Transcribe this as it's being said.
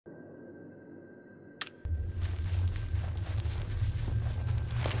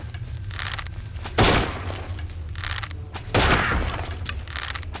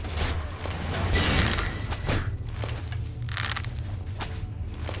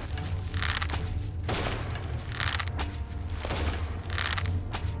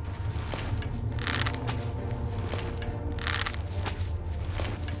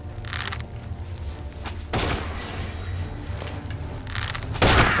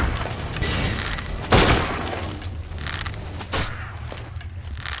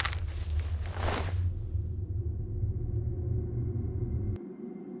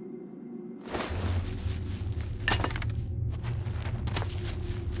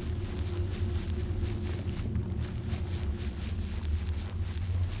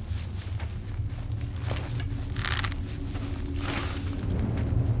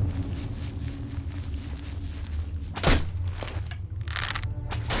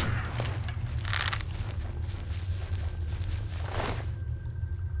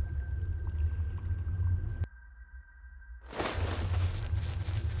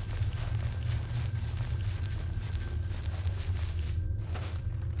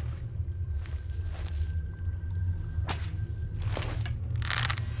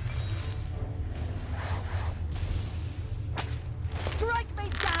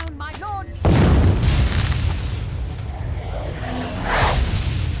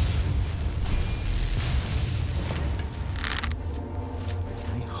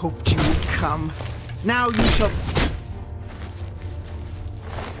hoped you would come. Now you shall...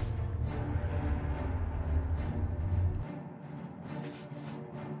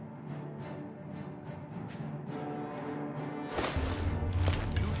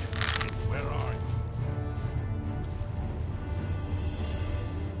 Where are you?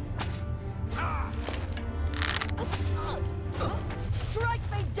 Strike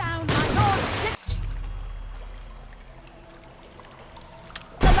me down, my lord!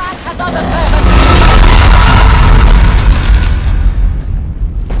 The lad has other servants!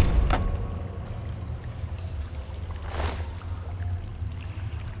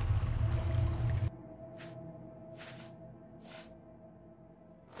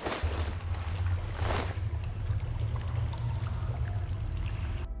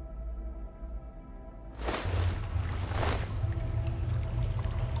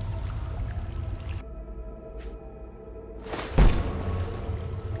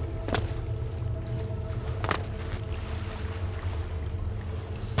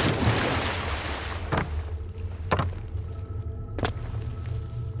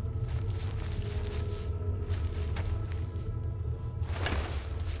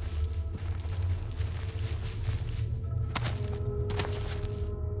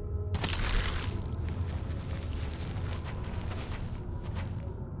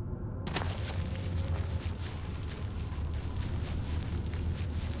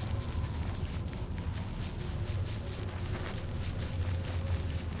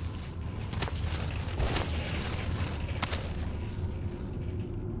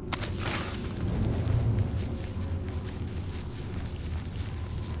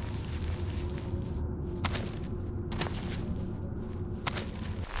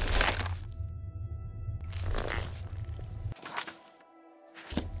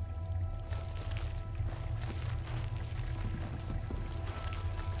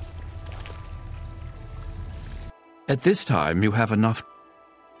 At this time, you have enough.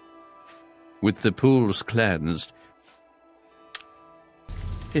 With the pools cleansed,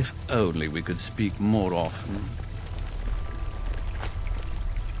 if only we could speak more often.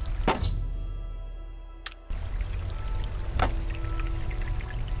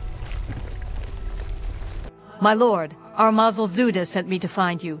 My lord, our Mazel Zuda sent me to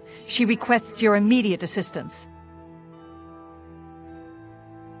find you. She requests your immediate assistance.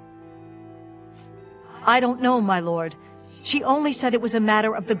 I don't know, my lord. She only said it was a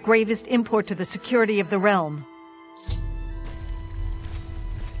matter of the gravest import to the security of the realm.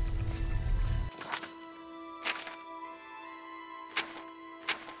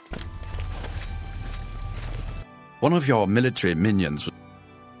 One of your military minions.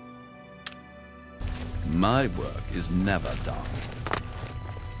 My work is never done.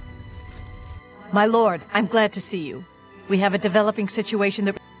 My lord, I'm glad to see you. We have a developing situation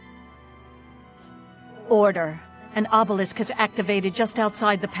that... Order. An obelisk has activated just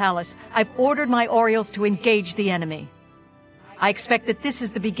outside the palace. I've ordered my Orioles to engage the enemy. I expect that this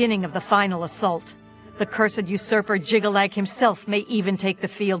is the beginning of the final assault. The cursed usurper Jigalag himself may even take the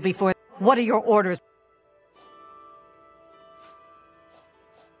field before... What are your orders?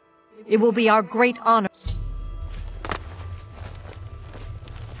 It will be our great honor.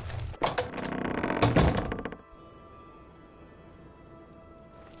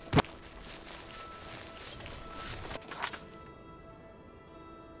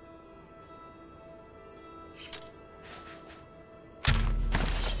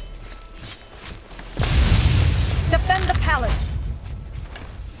 Defend the palace!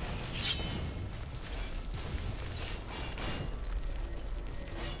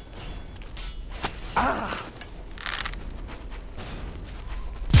 Ah!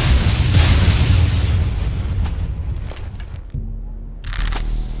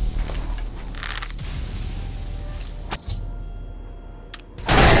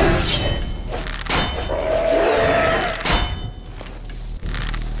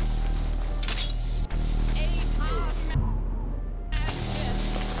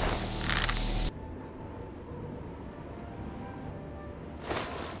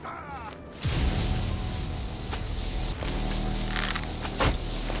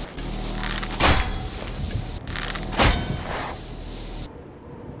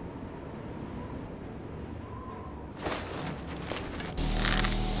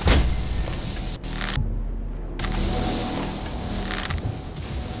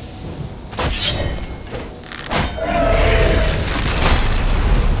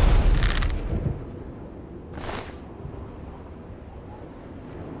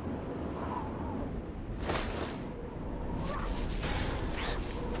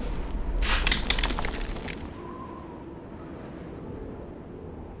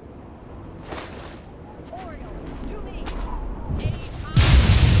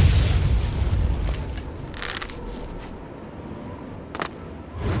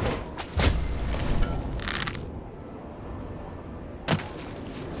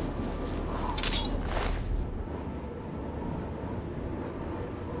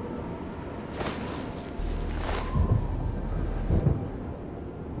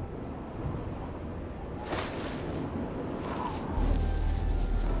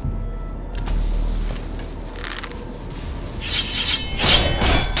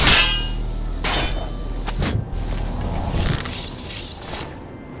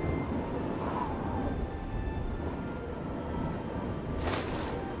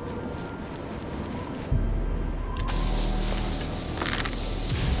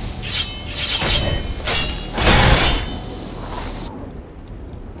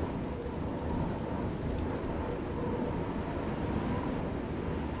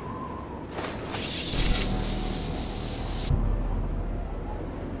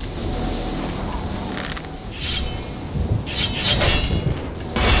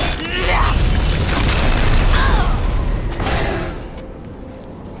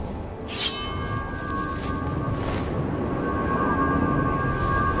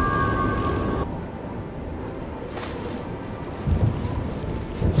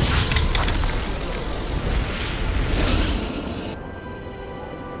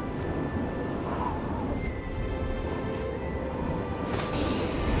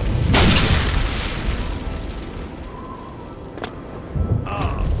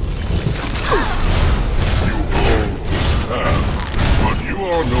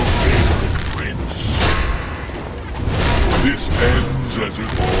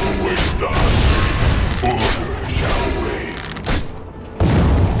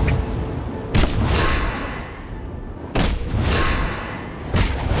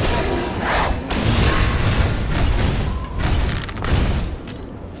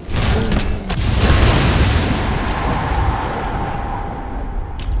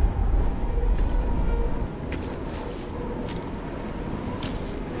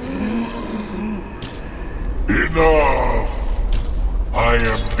 Enough! I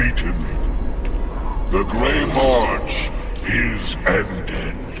am beaten. The Grey March is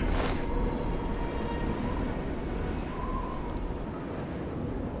ended.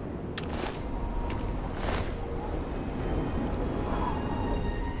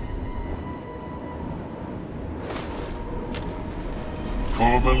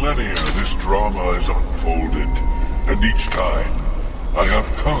 For millennia, this drama is unfolded, and each time, I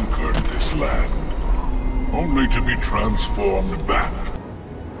have conquered this land, only to be transformed back.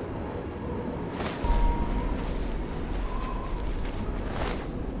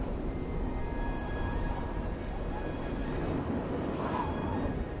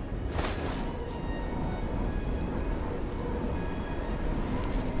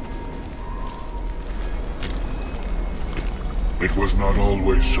 It was not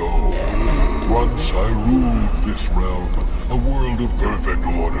always so. Once I ruled this realm, a world of perfect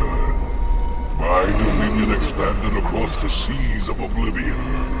order. My dominion expanded across the seas of Oblivion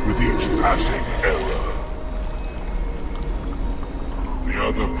with each passing era. The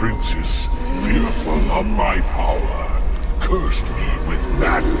other princes, fearful of my power, cursed me with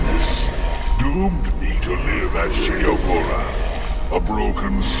madness, doomed me to live as Sheogora, a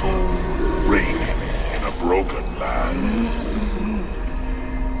broken soul reigning in a broken land.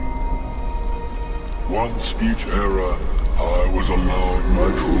 Once each era, I was allowed my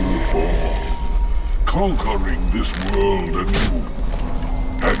true form, conquering this world anew.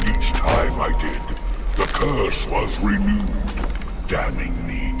 And each time I did, the curse was renewed, damning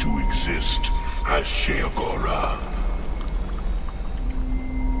me to exist as Sheogora.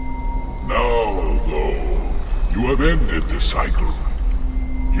 Now, though, you have ended the cycle.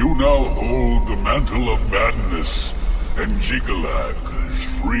 You now hold the mantle of madness, and Jigalag is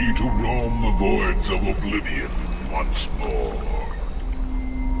free to roam the voids of Oblivion once more.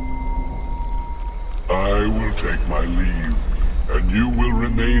 I will take my leave, and you will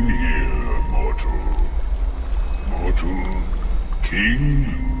remain here, mortal. Mortal, king,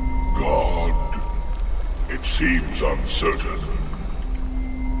 god, it seems uncertain.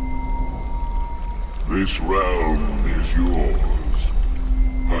 This realm is yours.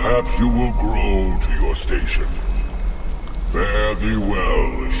 Perhaps you will grow to your station. Fare thee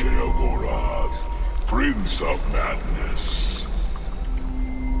well, Sheogorath, Prince of Madness.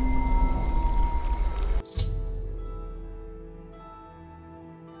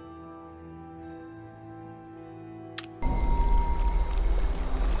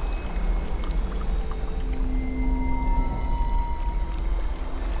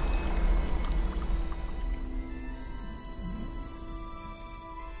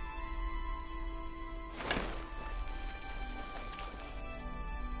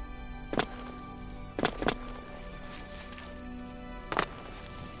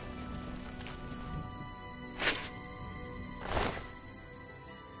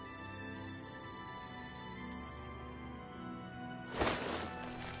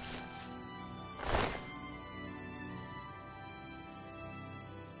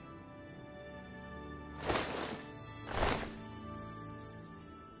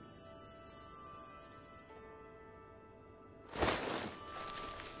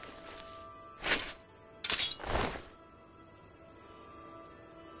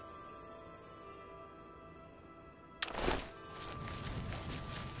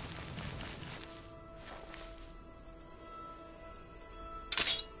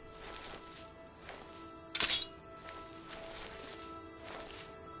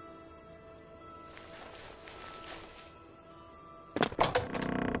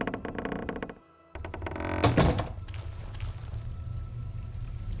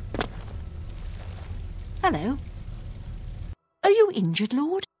 Hello. Are you injured,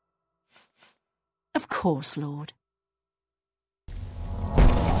 Lord? Of course, Lord.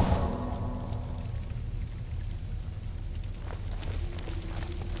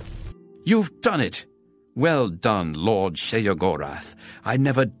 You've done it! Well done, Lord Sheogorath. I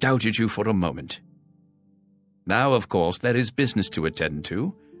never doubted you for a moment. Now, of course, there is business to attend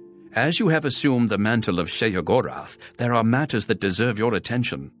to. As you have assumed the mantle of Sheogorath, there are matters that deserve your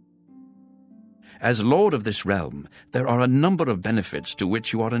attention. As Lord of this realm, there are a number of benefits to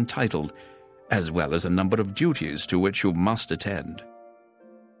which you are entitled, as well as a number of duties to which you must attend.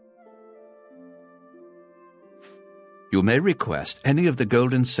 You may request any of the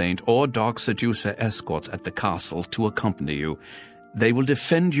Golden Saint or Dark Seducer escorts at the castle to accompany you. They will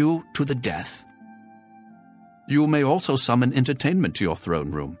defend you to the death. You may also summon entertainment to your throne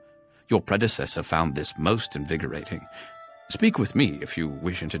room. Your predecessor found this most invigorating. Speak with me if you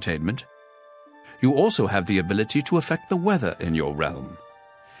wish entertainment. You also have the ability to affect the weather in your realm.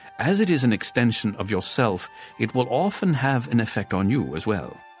 As it is an extension of yourself, it will often have an effect on you as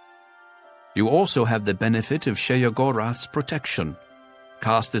well. You also have the benefit of Sheogorath's protection.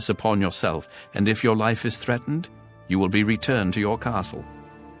 Cast this upon yourself, and if your life is threatened, you will be returned to your castle.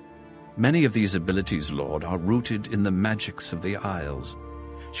 Many of these abilities, Lord, are rooted in the magics of the Isles.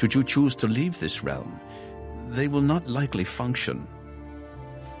 Should you choose to leave this realm, they will not likely function.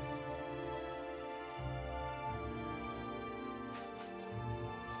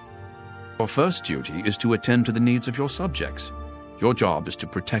 Your first duty is to attend to the needs of your subjects. Your job is to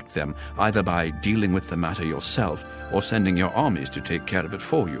protect them, either by dealing with the matter yourself or sending your armies to take care of it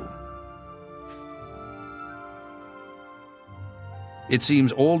for you. It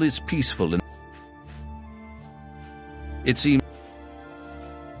seems all is peaceful in... It seems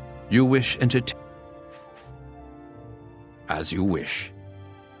you wish entertain as you wish.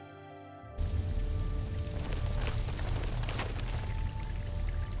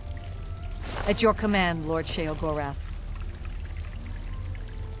 At your command, Lord Sheogorath.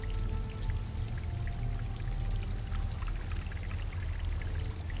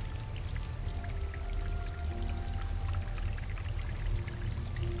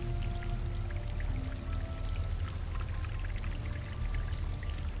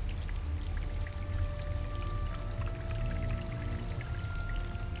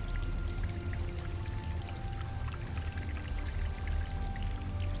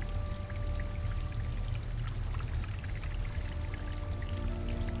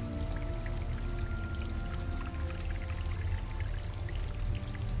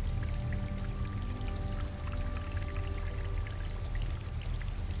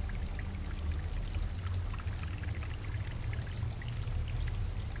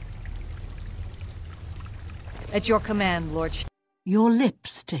 At your command, Lord Your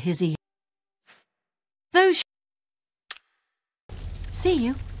lips to his ear. Those... See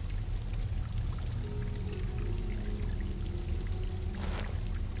you.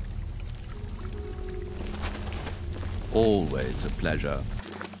 Always a pleasure.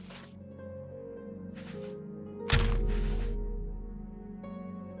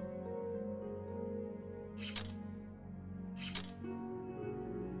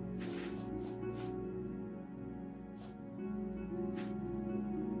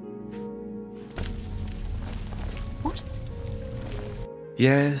 What?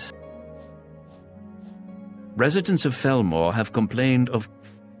 Yes. Residents of Felmore have complained of...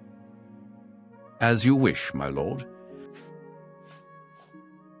 As you wish, my lord.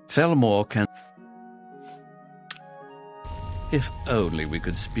 Felmore can... If only we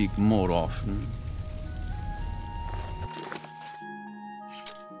could speak more often.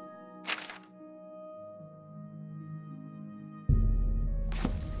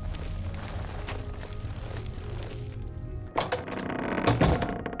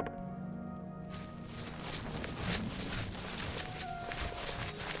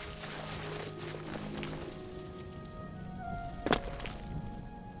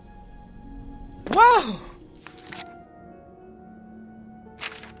 Wow!